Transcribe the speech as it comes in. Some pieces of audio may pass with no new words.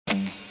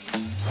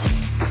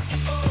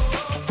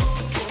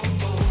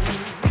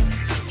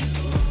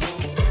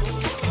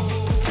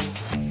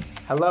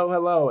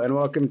Hello, and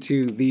welcome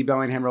to the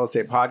Bellingham Real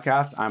Estate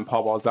Podcast. I'm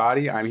Paul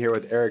Balzotti. I'm here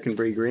with Eric and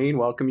Bre Green.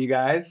 Welcome, you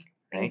guys.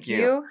 Thank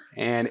you.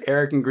 And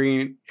Eric and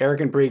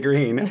Bre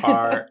Green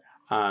are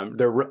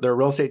they're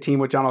real estate team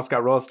with John L.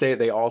 Scott Real Estate.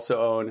 They also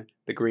own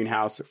the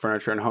Greenhouse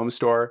Furniture and Home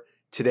Store.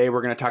 Today,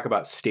 we're going to talk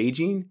about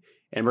staging,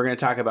 and we're going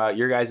to talk about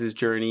your guys'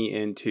 journey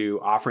into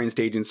offering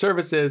staging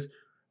services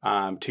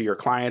to your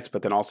clients,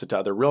 but then also to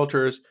other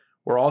realtors.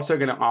 We're also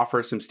going to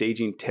offer some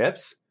staging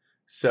tips.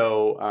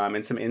 So,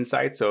 and some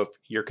insights. So if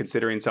you're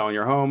considering selling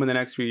your home in the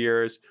next few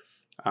years,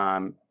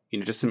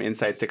 just some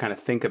insights to kind of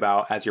think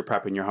about as you're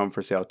prepping your home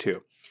for sale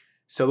too.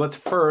 So let's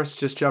first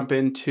just jump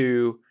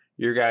into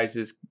your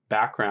guys'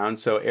 background.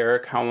 So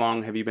Eric, how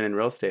long have you been in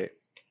real estate?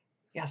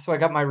 Yeah, so I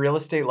got my real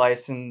estate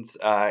license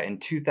in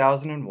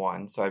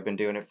 2001. So I've been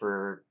doing it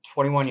for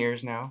 21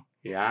 years now.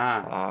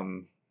 Yeah.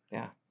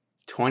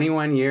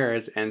 21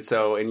 years. And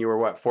you were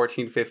what,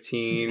 14,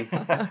 15?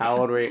 How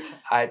old were you?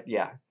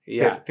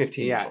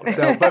 15 years old.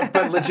 So,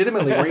 but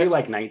legitimately, were you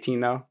like 19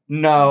 though?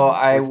 No,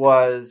 I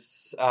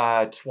was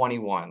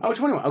 21. Oh,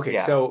 21. Okay.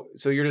 Yeah. So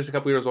you're just a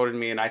couple years older than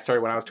me, and I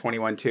started when I was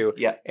 21 too.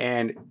 Yeah.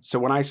 And so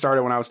when I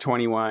started when I was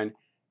 21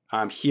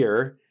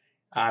 here,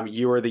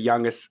 you were the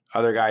youngest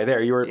other guy there.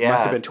 You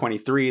must have been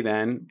 23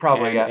 then.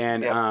 Probably,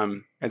 And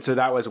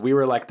so we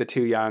were like the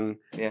two young,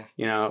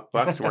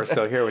 bucks, and we're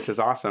still here, which is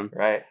awesome.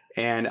 Right.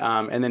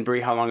 And then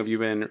Bre, how long have you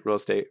been in real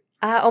estate?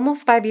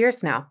 Almost 5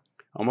 years now.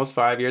 Almost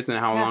 5 years. And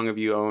how long have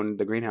you owned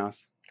the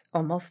greenhouse?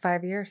 Almost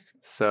 5 years.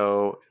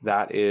 So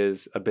that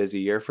is a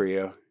busy year for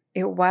you.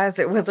 It was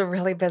a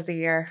really busy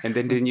year. And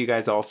then didn't you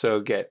guys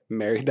also get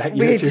married that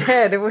year too? We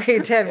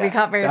did. We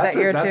got married that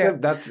year too.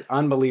 That's an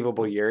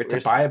unbelievable year to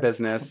buy a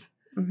business,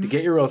 to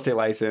get your real estate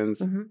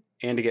license,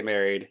 and to get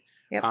married.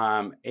 Yep.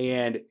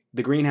 And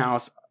the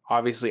greenhouse,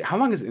 obviously, how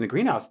long is in the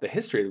greenhouse? The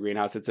history of the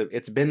greenhouse,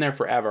 it's been there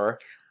forever.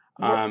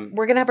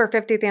 We're going to have our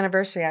 50th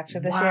anniversary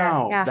actually this year.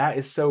 Wow, yeah. That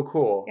is so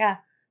cool. Yeah.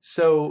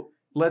 So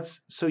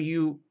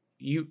you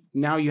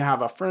now you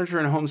have a furniture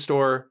and home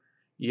store,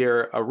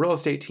 you're a real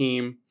estate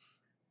team.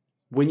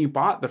 When you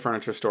bought the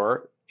furniture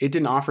store, it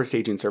didn't offer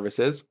staging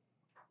services.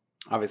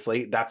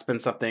 Obviously, that's been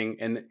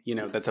something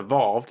that's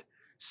evolved.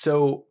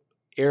 So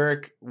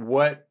Eric,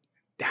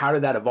 how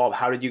did that evolve?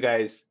 How did you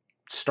guys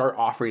start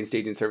offering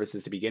staging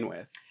services to begin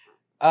with?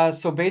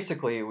 So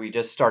basically we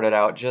just started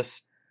out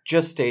just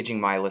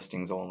staging my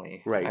listings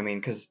only. Right. I mean,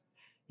 because,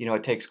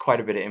 it takes quite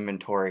a bit of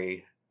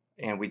inventory,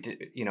 and we did,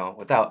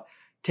 without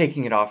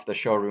taking it off the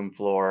showroom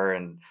floor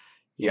and,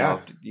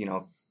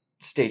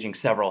 staging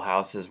several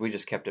houses, we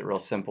just kept it real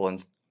simple,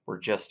 and we're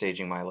just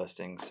staging my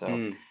listings.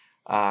 So,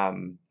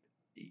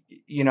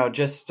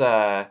 just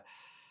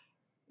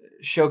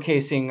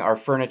showcasing our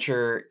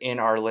furniture in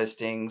our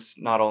listings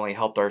not only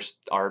helped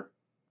our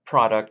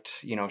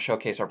product,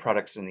 showcase our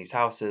products in these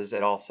houses,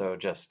 it also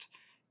just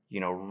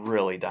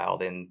really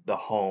dialed in the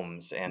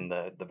homes and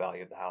the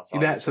value of the house.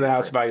 So the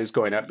house value is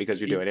going up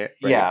because you're doing it,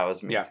 right? Yeah, it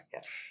was amazing.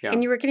 Yeah.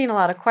 And you were getting a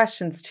lot of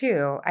questions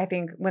too. I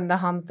think when the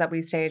homes that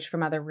we staged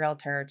from other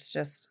realtors,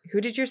 just who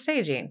did your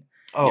staging?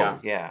 Oh,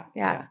 yeah.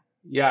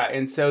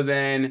 And so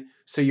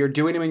you're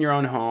doing them in your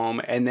own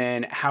home, and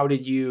then in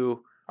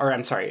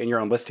your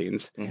own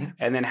listings. Mm-hmm.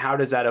 And then how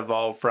does that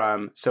evolve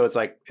from, so it's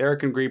like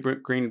Eric and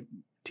Green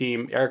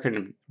team, Eric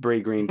and Bre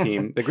Green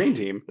team, the green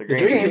team, the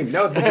dream team.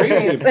 No, it's the dream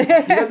team. You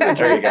guys are the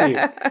dream team.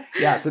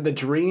 Yeah. So the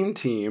dream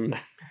team,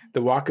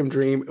 the Whatcom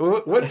Dream.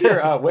 Wasn't your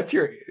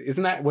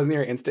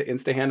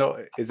Insta handle?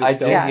 Is it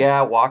still?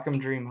 Yeah. Whatcom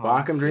Dream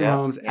Homes. Whatcom Dream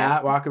Homes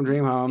at Whatcom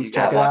Dream Homes.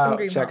 Check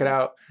it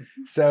out.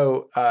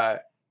 So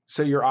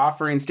you're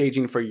offering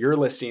staging for your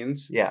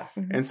listings. Yeah.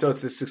 And so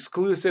it's this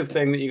exclusive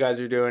thing that you guys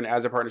are doing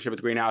as a partnership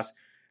with Greenhouse.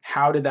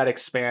 How did that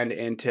expand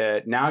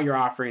into now you're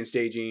offering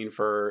staging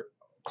for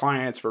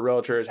clients, for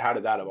realtors? How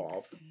did that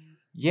evolve?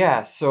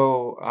 Yeah.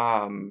 So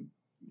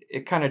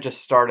it kind of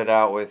just started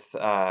out with,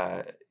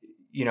 other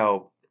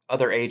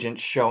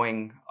agents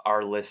showing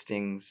our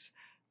listings,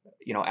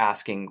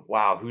 asking,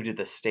 wow, who did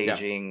the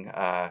staging?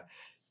 Yeah.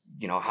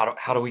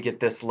 How do we get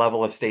this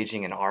level of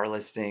staging in our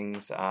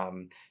listings?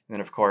 And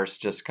then, of course,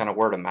 just kind of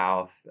word of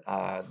mouth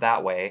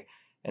that way.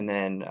 And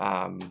then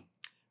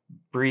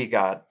Bre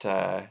got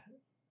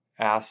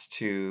asked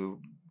to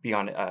be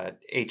on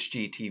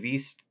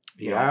HGTV.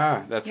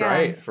 That's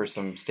right. For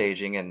some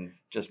staging, and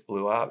just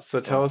blew up. So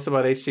tell us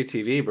about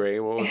HGTV,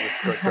 Bre. What was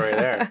the story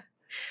there?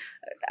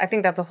 I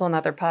think that's a whole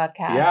nother podcast.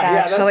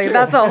 Actually,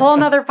 that's a whole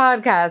nother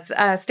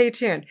podcast. Stay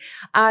tuned.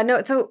 And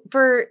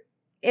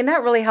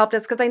that really helped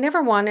us because I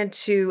never wanted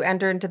to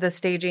enter into the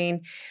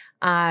staging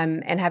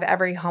and have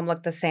every home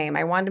look the same.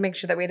 I wanted to make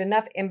sure that we had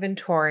enough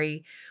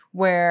inventory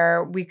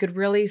where we could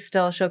really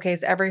still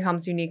showcase every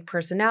home's unique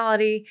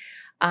personality.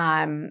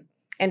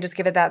 And just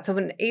give it that. So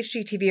when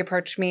HGTV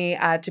approached me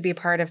to be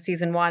part of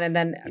season 1 and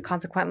then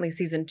consequently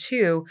season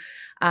 2,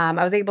 I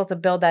was able to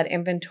build that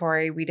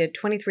inventory. We did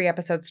 23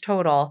 episodes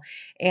total.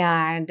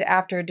 And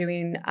after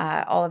doing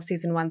all of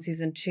season 1,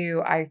 season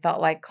 2, I felt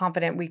like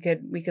confident we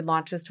could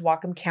launch this to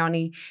Whatcom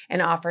County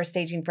and offer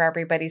staging for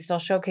everybody, still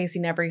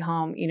showcasing every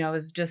home. It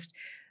was just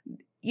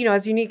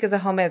as unique as a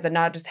home is, and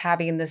not just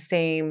having the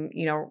same,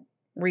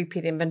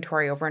 repeat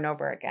inventory over and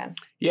over again.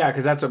 Yeah,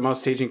 because that's what most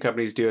staging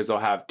companies do is they'll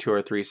have 2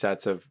 or 3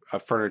 sets of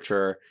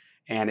furniture,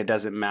 and it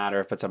doesn't matter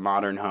if it's a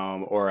modern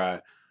home or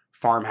a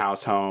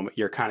farmhouse home,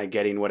 you're kind of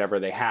getting whatever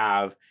they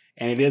have.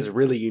 And it is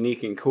really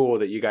unique and cool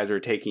that you guys are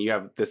taking, you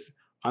have this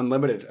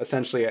unlimited,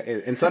 essentially,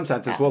 in some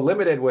senses, well,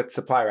 limited with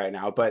supply right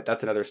now, but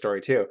that's another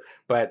story too.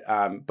 But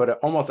an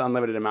almost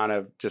unlimited amount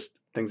of just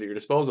things at your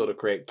disposal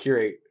to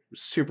curate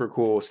super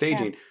cool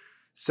staging. Yeah.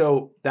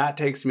 So that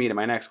takes me to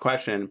my next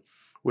question,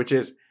 which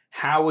is,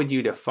 how would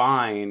you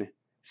define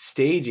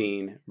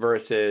staging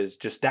versus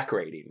just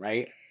decorating,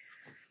 right?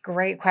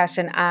 Great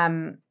question.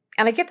 And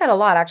I get that a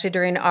lot actually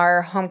during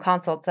our home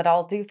consults that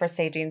I'll do for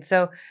staging.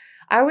 So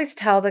I always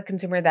tell the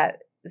consumer that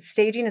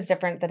staging is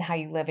different than how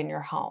you live in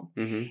your home.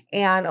 Mm-hmm.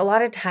 And a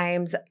lot of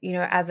times,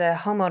 as a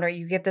homeowner,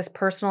 you get this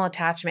personal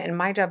attachment. And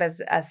my job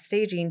as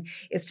staging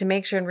is to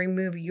make sure and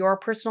remove your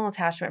personal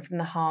attachment from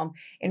the home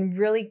and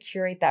really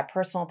curate that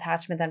personal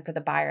attachment then for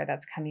the buyer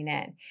that's coming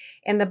in.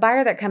 And the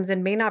buyer that comes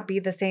in may not be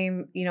the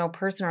same,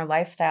 person or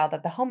lifestyle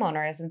that the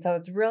homeowner is. And so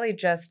it's really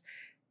just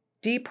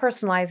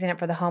depersonalizing it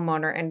for the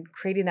homeowner and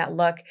creating that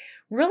look,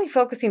 really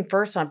focusing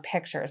first on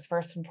pictures,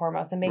 first and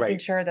foremost, and making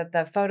sure that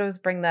the photos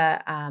bring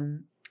the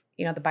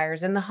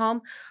buyers in the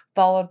home,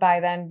 followed by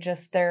then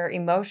just their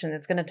emotion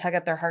that's going to tug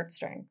at their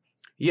heartstrings.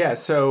 Yeah.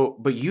 So,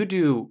 but you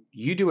do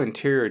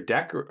interior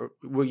decor.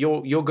 Well,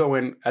 you'll go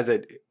in as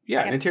an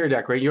interior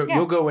decorator.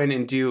 You'll go in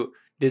and do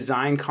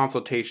design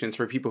consultations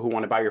for people who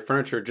want to buy your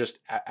furniture just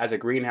as a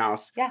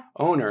greenhouse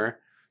owner.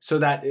 So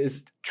that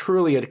is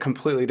truly a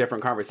completely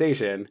different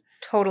conversation.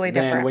 Totally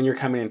different than when you're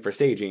coming in for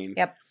staging.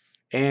 Yep.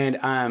 And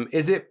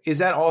is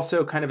that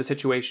also kind of a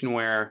situation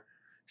where,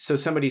 so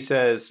somebody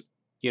says,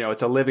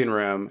 it's a living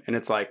room, and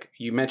it's like,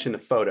 you mentioned the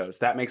photos.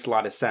 That makes a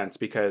lot of sense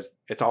because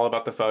it's all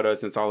about the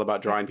photos and it's all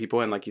about drawing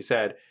people in, like you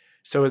said.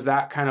 So is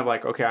that kind of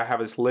like, okay, I have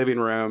this living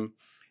room,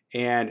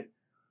 and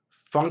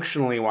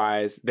functionally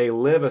wise, they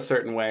live a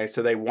certain way.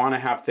 So they want to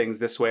have things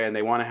this way, and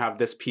they want to have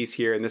this piece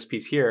here and this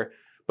piece here.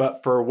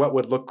 But for what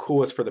would look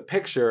coolest for the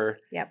picture,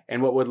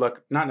 and what would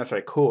look not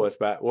necessarily coolest,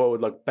 but what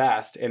would look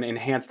best and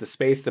enhance the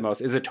space the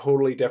most is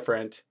totally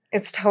different.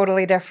 It's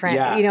totally different.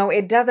 Yeah.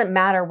 It doesn't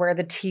matter where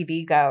the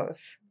TV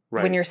goes.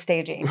 Right. When you're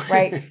staging,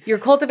 right? You're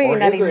cultivating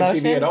that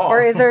emotion.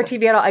 Or is there a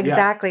TV at all?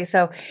 Exactly. Yeah.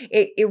 So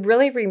it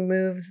really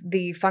removes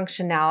the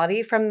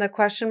functionality from the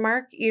question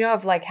mark,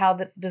 of like, how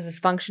does this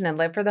function and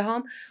live for the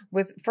home?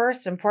 With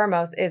first and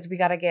foremost is we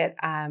got to get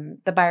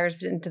the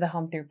buyers into the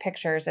home through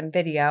pictures and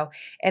video,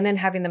 and then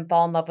having them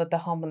fall in love with the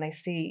home when they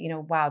see,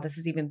 wow, this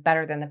is even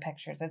better than the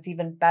pictures. It's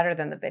even better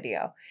than the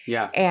video.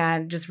 Yeah.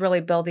 And just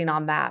really building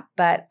on that.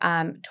 But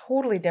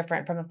totally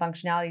different from a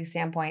functionality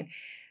standpoint.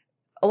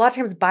 A lot of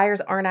times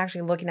buyers aren't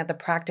actually looking at the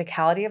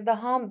practicality of the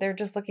home. They're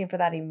just looking for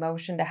that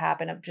emotion to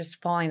happen of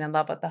just falling in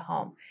love with the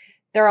home.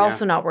 They're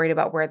also not worried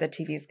about where the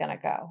TV is going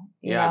to go.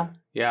 You know?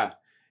 Yeah.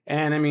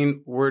 And I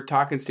mean, we're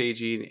talking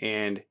staging,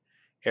 and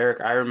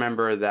Eric, I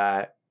remember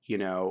that,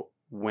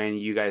 when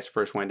you guys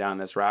first went down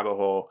this rabbit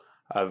hole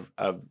of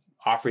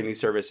offering these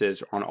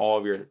services on all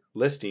of your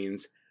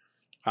listings,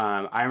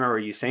 I remember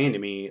you saying to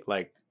me,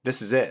 like,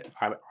 this is it.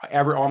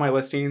 All my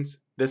listings,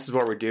 this is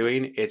what we're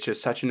doing. It's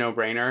just such a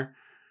no-brainer.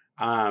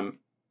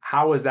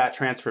 How was that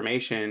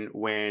transformation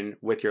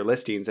with your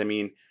listings? I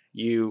mean,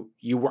 you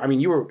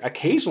were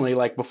occasionally,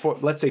 like, before,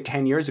 let's say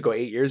 10 years ago,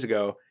 8 years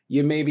ago,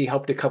 you maybe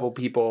helped a couple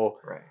people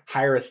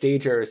hire a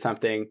stager or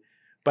something.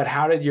 But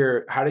how did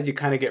you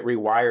kind of get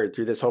rewired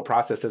through this whole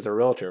process as a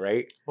realtor,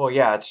 right? Well,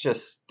 yeah, it's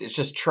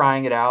just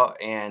trying it out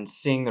and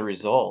seeing the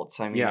results.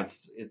 I mean,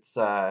 it's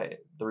the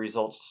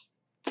results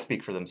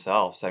speak for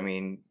themselves. I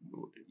mean,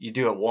 you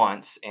do it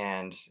once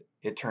and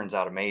it turns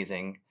out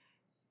amazing.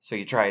 So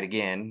you try it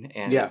again,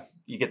 and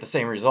you get the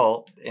same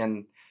result.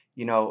 And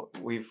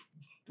we've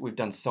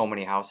done so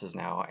many houses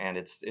now, and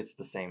it's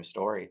the same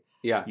story.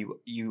 Yeah.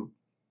 It's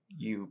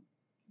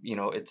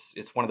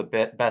one of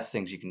the best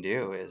things you can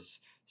do is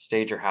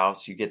stage your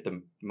house. You get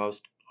the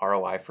most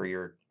ROI for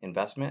your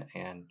investment.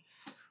 And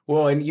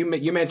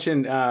you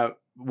mentioned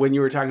when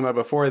you were talking about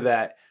before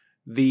that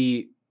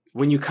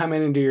when you come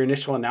in and do your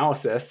initial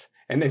analysis,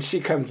 and then she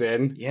comes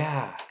in.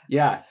 Yeah.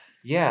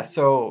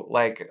 So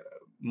like,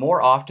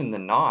 more often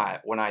than not,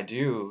 when I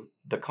do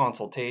the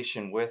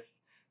consultation with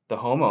the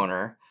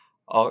homeowner,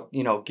 I'll,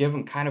 give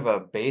them kind of a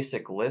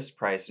basic list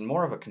price and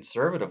more of a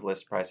conservative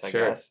list price, I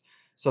guess,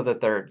 so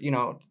that they're,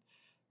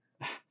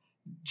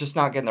 just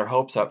not getting their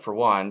hopes up for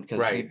one,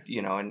 because,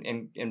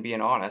 and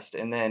being honest.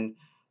 And then,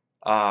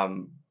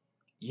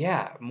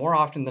 more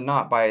often than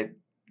not, by,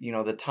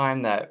 the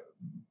time that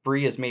Bre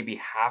is maybe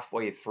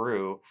halfway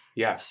through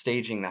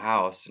staging the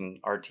house, and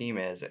our team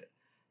is,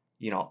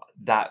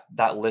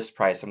 that list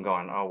price, I'm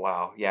going, oh,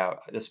 wow. Yeah,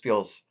 this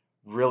feels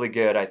really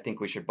good. I think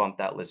we should bump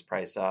that list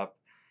price up.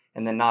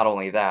 And then not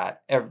only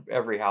that,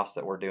 every house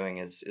that we're doing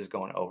is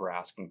going over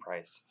asking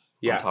price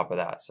on top of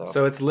that.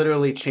 So it's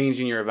literally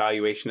changing your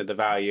evaluation of the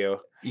value.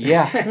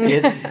 Yeah,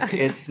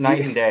 it's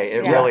night and day.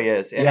 It really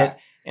is. And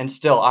I'm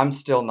still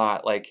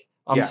not like,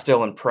 I'm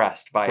still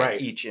impressed by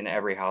Right. each and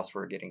every house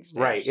we're getting staged.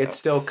 Right. So. It's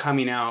still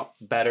coming out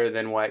better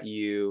than what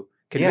you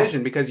can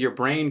envision, because your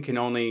brain can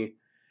only,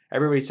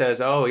 everybody says,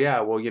 oh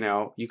yeah, well,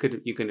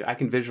 I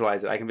can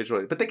visualize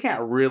it. But they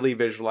can't really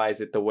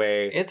visualize it the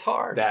way it's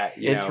hard. That,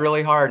 it's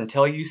really hard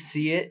until you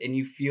see it and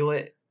you feel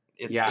it.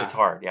 It's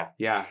hard. Yeah.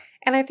 Yeah.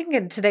 And I think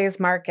in today's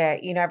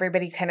market,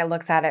 everybody kind of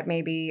looks at it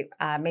maybe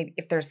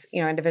if there's,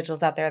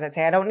 individuals out there that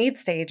say, I don't need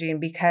staging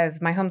because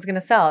my home's going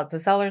to sell. It's a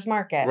seller's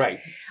market. Right.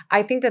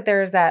 I think that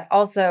there's that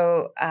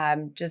also,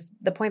 just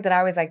the point that I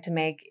always like to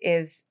make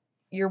is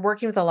you're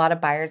working with a lot of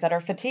buyers that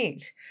are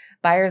fatigued,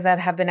 buyers that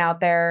have been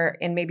out there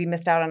and maybe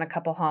missed out on a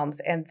couple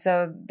homes. And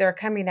so they're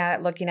coming at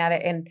it, looking at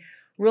it. And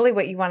really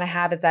what you want to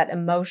have is that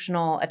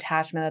emotional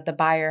attachment that the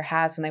buyer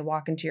has when they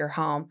walk into your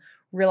home,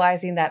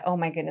 realizing that, oh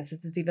my goodness,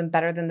 this is even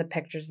better than the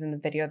pictures in the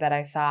video that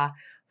I saw,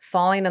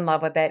 falling in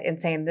love with it and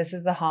saying, this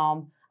is the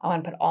home. I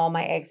want to put all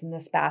my eggs in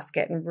this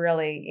basket. And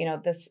really,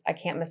 this, I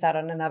can't miss out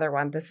on another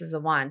one. This is the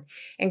one.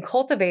 And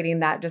cultivating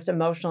that just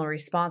emotional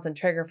response and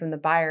trigger from the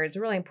buyer is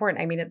really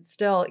important. I mean, it's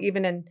still,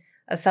 even in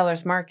a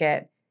seller's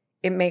market,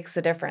 it makes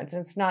a difference.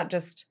 And it's not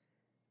just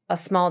a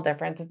small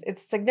difference.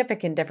 It's a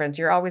significant difference.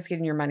 You're always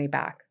getting your money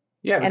back.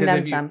 Yeah. And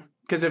then some.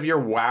 Because if you're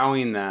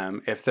wowing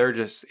them, if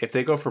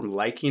they go from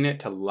liking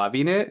it to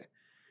loving it,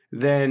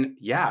 then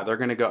they're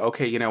going to go,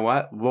 okay, you know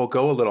what? We'll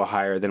go a little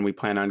higher than we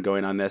plan on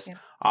going on this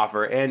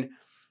offer. And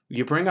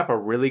you bring up a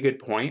really good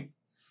point.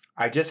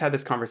 I just had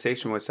this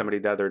conversation with somebody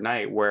the other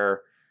night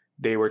where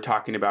they were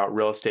talking about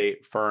real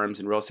estate firms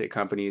and real estate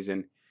companies.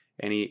 And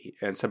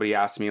somebody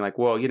asked me like,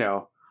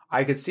 well,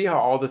 I could see how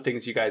all the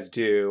things you guys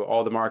do,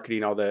 all the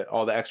marketing, all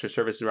the extra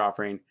services you're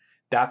offering,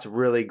 that's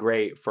really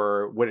great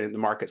for when the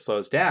market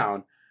slows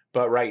down.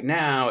 But right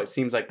now, it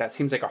seems like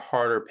a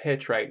harder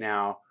pitch right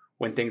now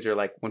when things are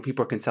like, when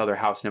people can sell their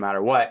house no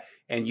matter what.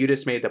 And you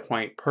just made the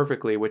point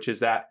perfectly, which is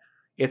that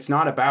it's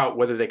not about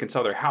whether they can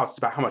sell their house. It's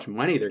about how much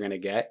money they're going to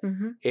get.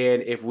 Mm-hmm.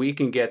 And if we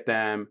can get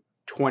them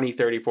 $20,000,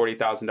 $30,000,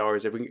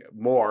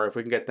 $40,000, if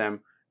we can get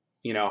them,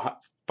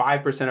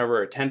 5%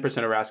 over or 10%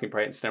 over asking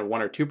price instead of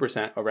 1 or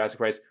 2% over asking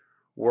price,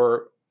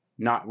 we're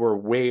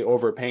way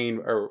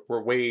overpaying, or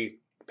we're way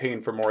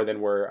paying for more than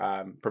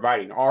we're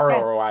providing. Our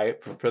ROI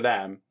for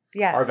them.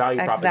 Yes, our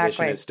value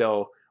proposition is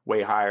still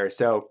way higher.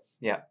 So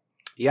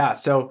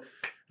so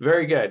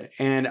very good.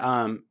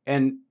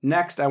 And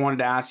next, I wanted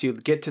to ask you,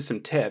 get to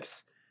some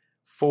tips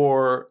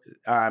for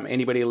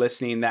anybody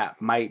listening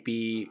that might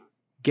be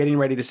getting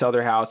ready to sell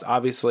their house.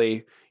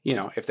 Obviously,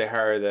 if they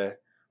hire the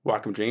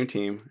Whatcom Dream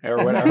Team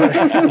or whatever,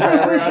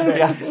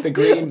 the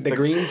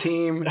green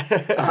team,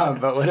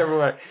 but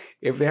whatever.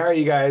 If they hire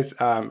you guys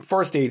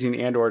for staging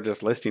and or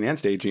just listing and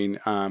staging,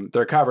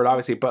 they're covered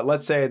obviously. But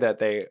let's say that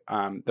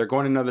they're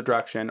going in another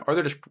direction, or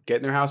they're just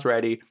getting their house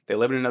ready. They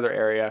live in another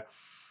area.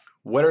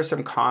 What are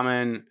some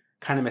common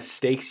kind of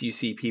mistakes you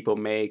see people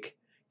make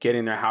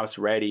getting their house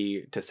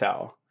ready to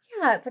sell?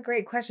 Yeah, it's a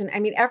great question. I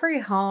mean,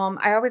 every home,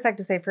 I always like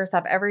to say, first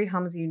off, every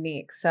home is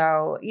unique.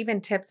 So even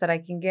tips that I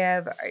can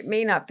give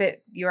may not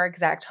fit your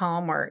exact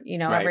home, or,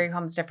 every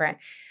home's different.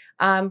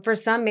 For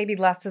some, maybe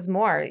less is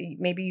more.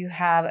 Maybe you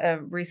have a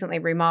recently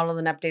remodeled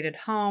and updated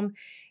home.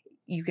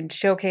 You can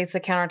showcase the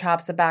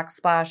countertops, the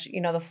backsplash,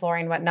 the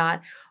flooring,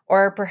 whatnot.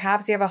 Or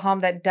perhaps you have a home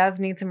that does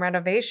need some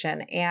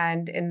renovation.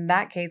 And in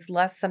that case,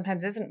 less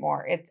sometimes isn't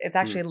more. It's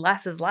actually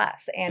less is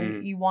less.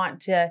 And you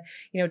want to,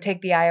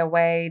 take the eye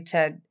away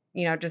to,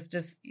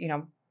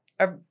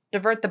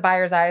 divert the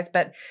buyer's eyes.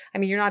 But I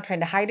mean, you're not trying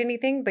to hide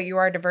anything, but you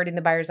are diverting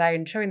the buyer's eye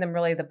and showing them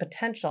really the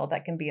potential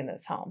that can be in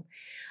this home.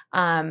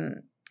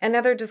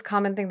 Another just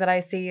common thing that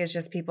I see is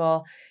just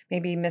people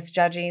maybe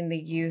misjudging the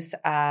use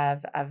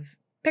of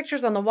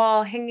pictures on the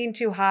wall, hanging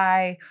too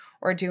high,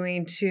 or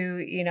doing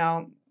too,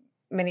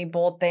 many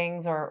bold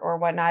things or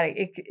whatnot.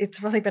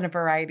 It's really been a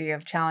variety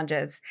of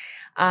challenges.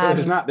 So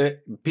there's not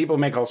that people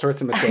make all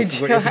sorts of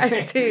mistakes.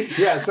 I see.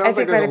 Yeah, it sounds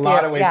like there's a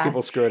lot of ways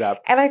people screw it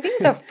up. And I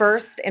think the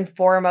first and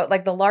foremost,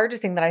 like the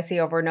largest thing that I see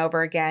over and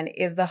over again,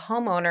 is the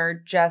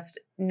homeowner just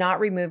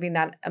not removing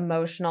that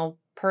emotional,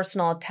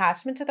 personal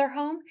attachment to their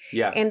home.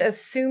 Yeah. And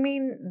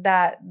assuming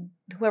that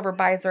whoever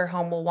buys their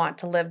home will want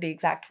to live the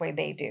exact way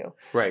they do.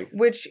 Right.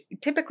 Which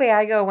typically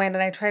I go in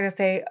and I try to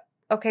say,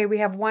 okay, we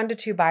have 1 to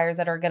 2 buyers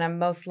that are going to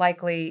most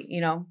likely,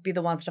 be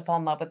the ones to fall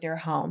in love with your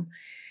home.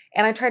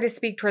 And I try to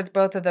speak towards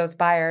both of those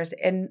buyers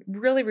and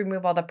really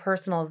remove all the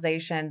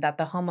personalization that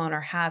the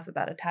homeowner has with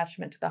that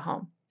attachment to the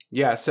home.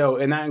 Yeah. So,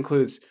 and that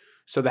includes,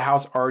 so the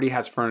house already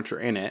has furniture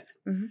in it.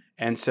 Mm-hmm.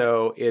 And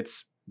so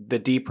it's the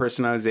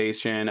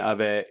depersonalization of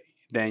it.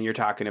 Then you're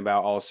talking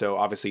about also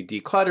obviously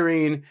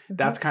decluttering. Mm-hmm.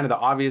 That's kind of the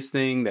obvious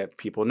thing that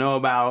people know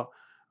about.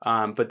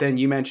 But then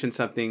you mentioned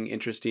something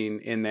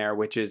interesting in there,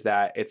 which is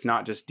that it's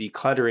not just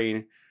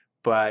decluttering,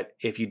 but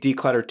if you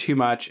declutter too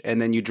much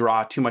and then you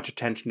draw too much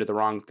attention to the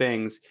wrong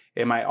things,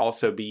 it might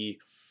also be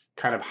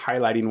kind of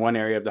highlighting one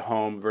area of the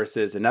home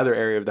versus another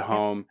area of the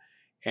home,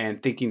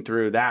 and thinking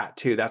through that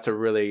too. That's a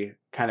really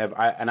kind of,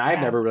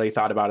 I've never really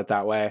thought about it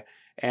that way.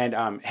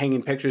 And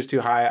hanging pictures too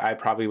high, I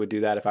probably would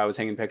do that if I was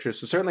hanging pictures.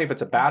 So certainly if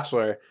it's a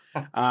bachelor,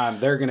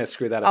 they're going to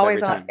screw that up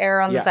Always every time.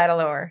 err on the side of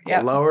lower.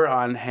 Yeah. Lower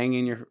on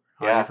hanging your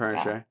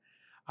furniture.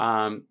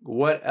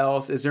 What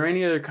else? Is there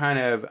any other kind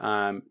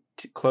of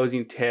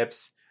closing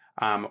tips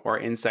or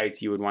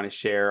insights you would want to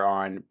share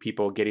on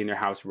people getting their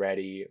house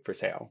ready for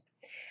sale?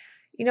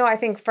 I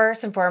think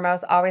first and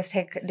foremost, always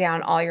take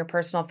down all your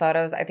personal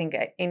photos. I think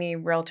any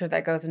realtor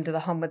that goes into the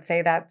home would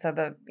say that.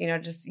 So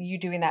just you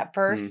doing that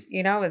first,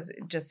 is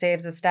just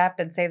saves a step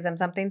and saves them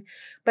something.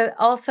 But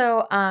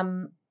also,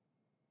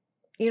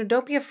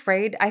 don't be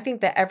afraid. I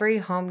think that every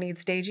home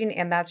needs staging,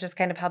 and that's just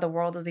kind of how the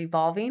world is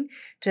evolving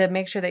to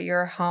make sure that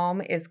your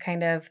home is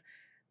kind of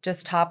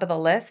just top of the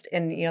list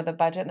in, the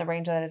budget and the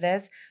range that it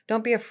is.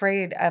 Don't be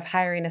afraid of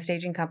hiring a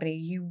staging company.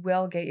 You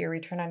will get your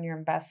return on your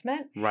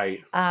investment. Right.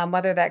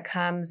 Whether that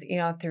comes,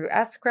 through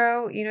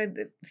escrow,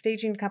 the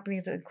staging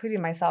companies, including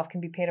myself,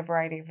 can be paid a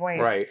variety of ways.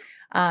 Right.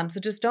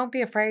 So just don't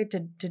be afraid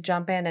to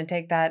jump in and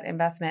take that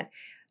investment.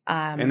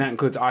 And that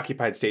includes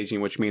occupied staging,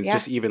 which means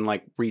just even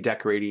like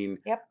redecorating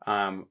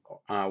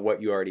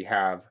what you already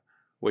have,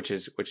 which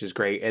is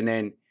great. And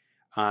then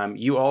I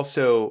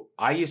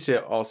used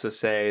to also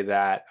say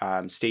that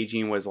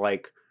staging was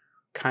like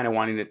kind of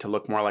wanting it to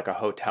look more like a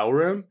hotel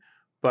room,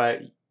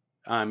 but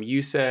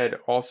you said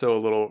also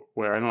a little,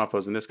 where I don't know if it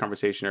was in this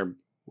conversation or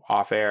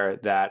off air,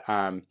 that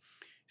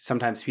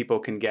sometimes people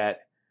can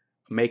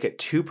make it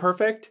too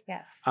perfect.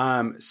 Yes.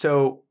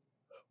 So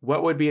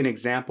what would be an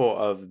example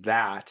of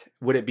that?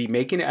 Would it be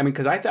making it? I mean,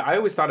 because I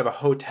always thought of a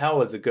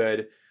hotel as a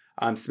good,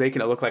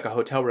 making it look like a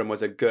hotel room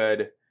was a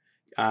good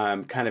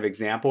kind of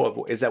example of,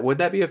 would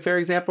that be a fair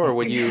example, or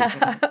would you?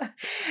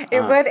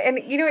 It would. And,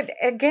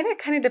 again, it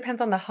kind of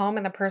depends on the home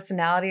and the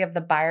personality of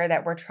the buyer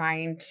that we're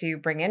trying to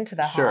bring into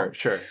the home.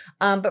 Sure.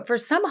 But for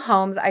some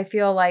homes, I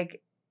feel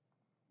like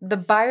the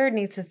buyer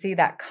needs to see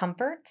that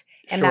comfort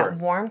and that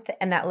warmth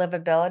and that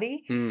livability.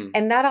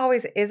 And that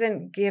always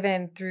isn't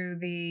given through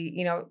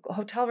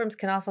hotel rooms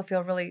can also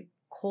feel really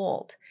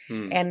cold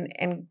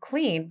and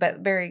clean,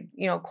 but very,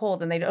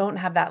 cold, and they don't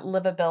have that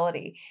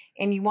livability.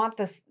 And you want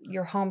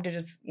your home to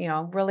just,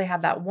 really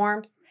have that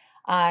warmth.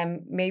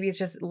 Maybe it's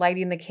just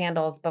lighting the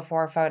candles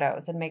before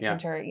photos and making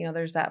sure,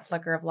 there's that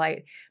flicker of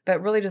light,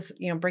 but really just,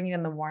 bringing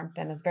in the warmth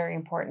in is very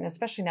important,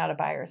 especially now to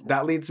buyers.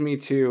 That leads me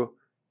to,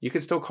 you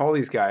can still call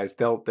these guys.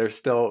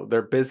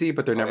 They're busy,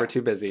 but they're never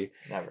too busy.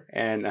 Never.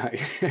 And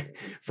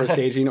for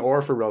staging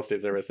or for real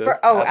estate services.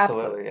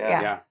 Absolutely.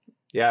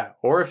 Yeah.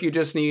 Or if you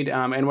just need,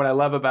 and what I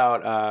love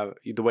about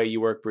the way you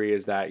work, Bre,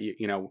 is that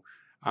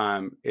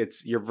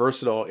you're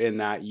versatile in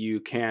that you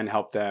can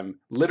help them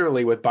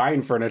literally with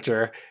buying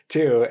furniture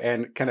too,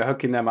 and kind of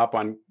hooking them up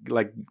on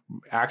like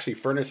actually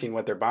furnishing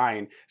what they're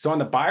buying. So on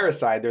the buyer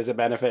side, there's a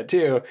benefit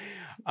too.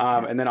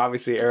 And then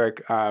obviously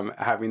Eric,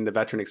 having the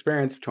veteran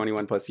experience of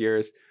 21 plus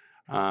years,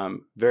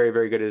 very,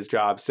 very good at his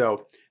job.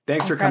 So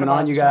thanks for coming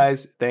on, you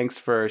guys. Thanks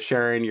for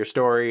sharing your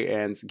story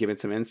and giving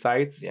some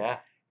insights. Yeah.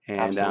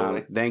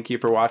 And thank you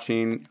for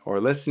watching or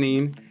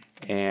listening.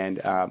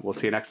 And we'll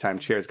see you next time.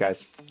 Cheers,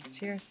 guys.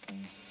 Cheers.